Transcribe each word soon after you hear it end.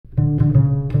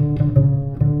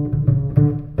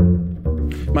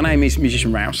My name is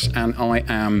Musician Rouse and I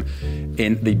am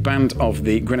in the band of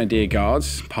the Grenadier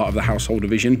Guards, part of the Household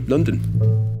Division, London.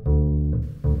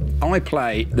 I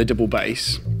play the double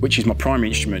bass, which is my primary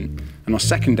instrument, and my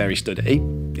secondary study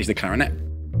is the clarinet.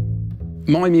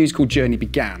 My musical journey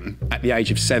began at the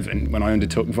age of 7 when I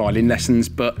undertook violin lessons,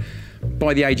 but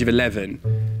by the age of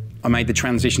 11, I made the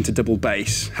transition to double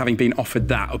bass, having been offered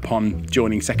that upon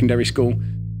joining secondary school.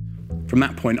 From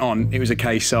that point on, it was a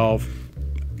case of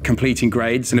completing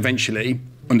grades and eventually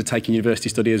undertaking university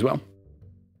study as well.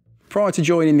 Prior to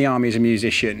joining the army as a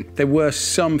musician, there were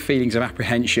some feelings of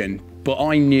apprehension, but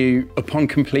I knew upon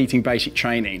completing basic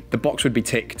training, the box would be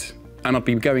ticked and I'd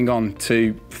be going on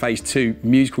to phase 2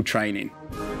 musical training.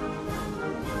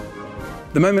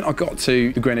 The moment I got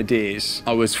to the Grenadiers,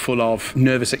 I was full of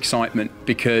nervous excitement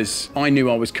because I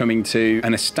knew I was coming to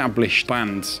an established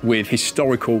band with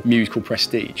historical musical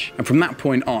prestige. And from that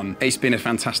point on, it's been a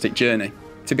fantastic journey.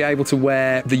 To be able to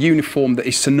wear the uniform that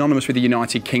is synonymous with the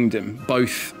United Kingdom,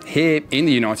 both here in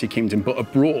the United Kingdom but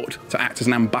abroad, to act as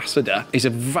an ambassador, is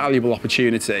a valuable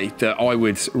opportunity that I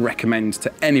would recommend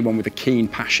to anyone with a keen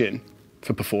passion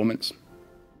for performance.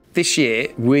 This year,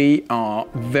 we are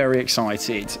very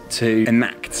excited to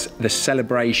enact the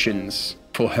celebrations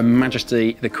for Her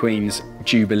Majesty the Queen's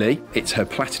Jubilee. It's her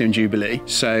Platinum Jubilee,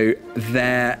 so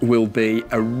there will be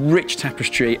a rich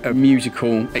tapestry of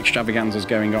musical extravaganzas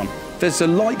going on. There's a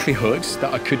likelihood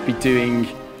that I could be doing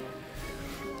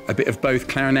a bit of both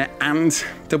clarinet and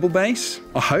double bass,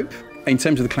 I hope. In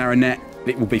terms of the clarinet,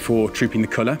 it will be for Trooping the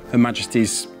Colour, Her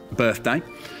Majesty's birthday.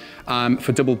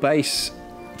 For double bass,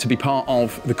 to be part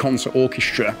of the concert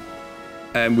orchestra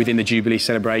within the Jubilee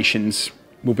celebrations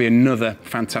will be another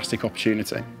fantastic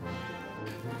opportunity.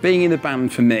 Being in the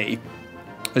band for me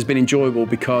has been enjoyable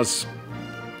because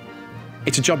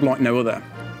it's a job like no other.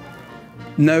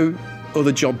 No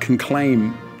other job can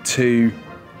claim to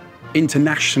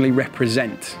internationally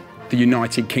represent the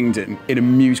United Kingdom in a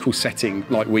musical setting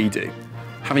like we do.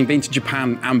 Having been to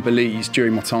Japan and Belize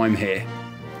during my time here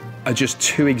are just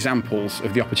 2 examples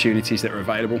of the opportunities that are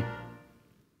available.